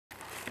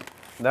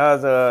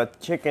There's a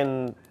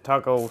chicken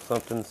taco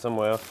something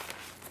somewhere.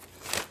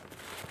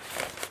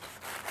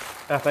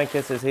 I think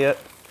this is it.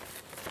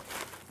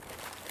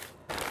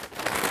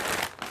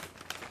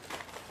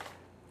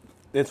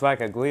 It's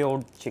like a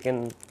grilled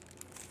chicken.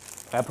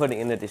 I put it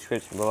in the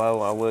description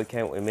below. I really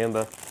can't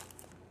remember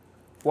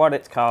what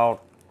it's called.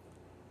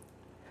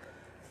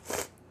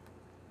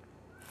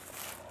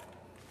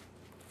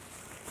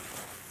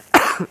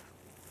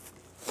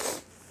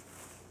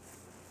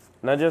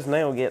 And I just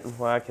now getting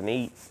where I can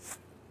eat.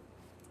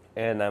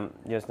 And I'm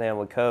just now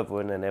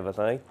recovering and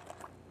everything.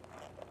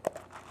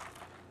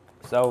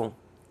 So,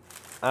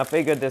 I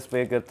figured this would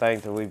be a good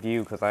thing to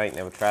review because I ain't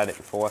never tried it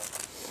before.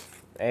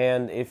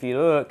 And if you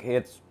look,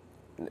 it's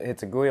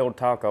a grilled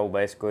taco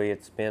basically.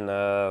 It's been,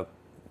 look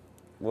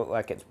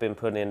like it's been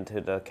put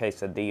into the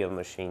quesadilla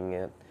machine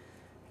yet.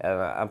 And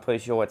I'm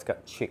pretty sure it's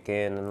got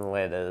chicken and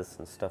lettuce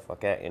and stuff like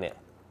that in it.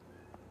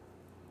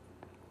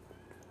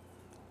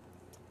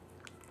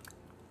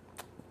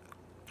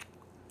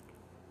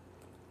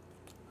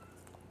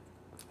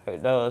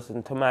 It does,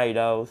 and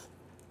tomatoes.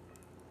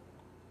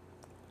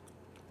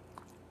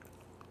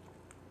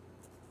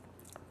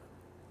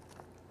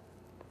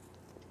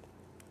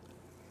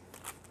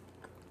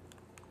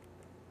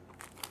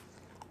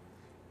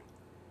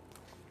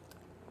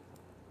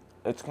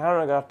 It's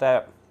kind of got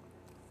that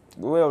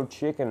grilled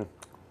chicken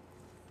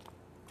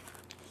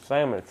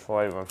sandwich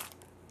flavor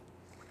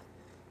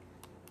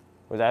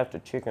without the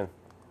chicken.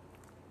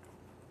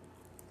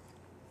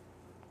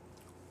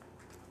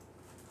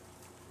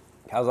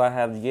 Because I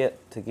have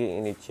yet to get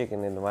any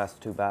chicken in the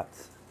last 2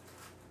 bites.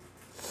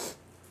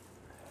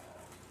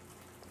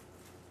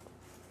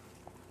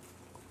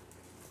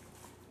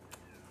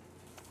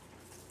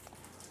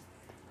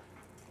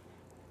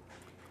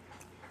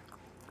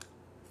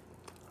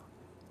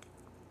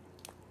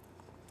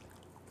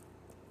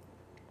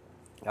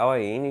 Oh,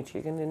 any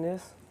chicken in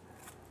this?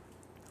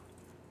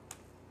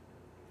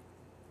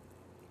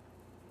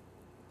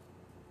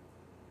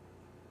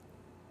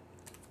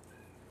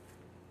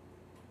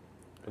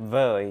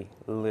 Very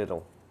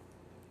little.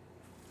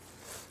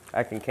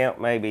 I can count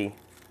maybe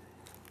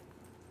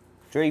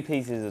 3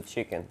 pieces of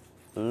chicken,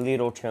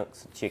 little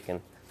chunks of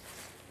chicken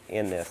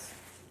in this.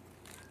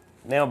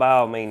 Now, by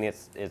all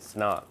means, it's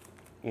not,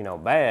 you know,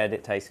 bad.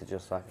 It tasted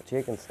just like a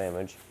chicken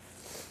sandwich.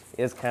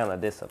 It's kind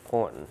of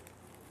disappointing.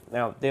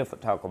 Now,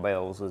 different Taco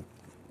Bells with,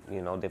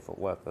 you know, different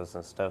workers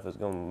and stuff is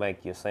going to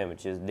make your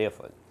sandwiches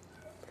different.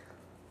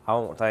 I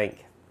don't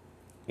think,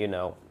 you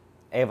know,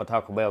 every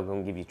Taco Bell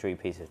going to give you 3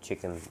 pieces of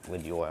chicken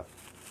with your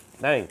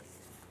thing.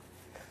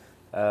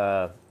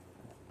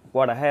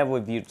 What I have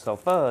reviewed so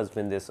far has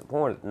been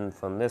disappointing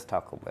from this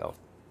Taco Bell.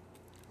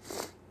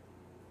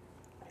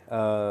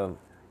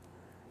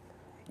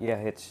 Yeah,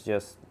 it's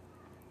just,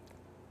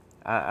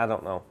 I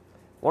don't know.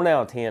 1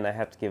 out of 10, I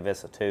have to give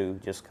this a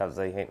 2 just because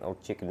there ain't no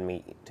chicken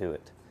meat to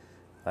it.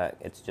 Like,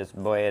 it's just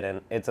bread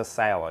and it's a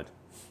salad.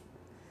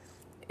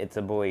 It's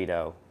a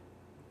burrito.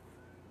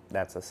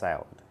 That's a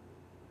salad.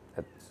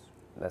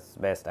 That's the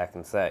best I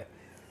can say.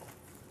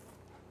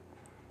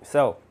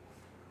 So,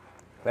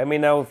 let me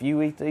know if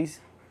you eat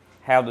these.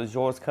 How does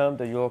yours come?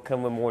 Does yours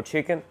come with more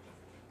chicken?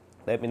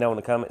 Let me know in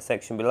the comment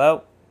section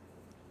below.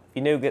 If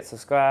you're new, get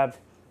subscribed.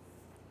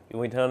 If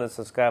you're returning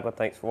subscriber,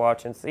 thanks for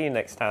watching. See you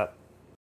next time.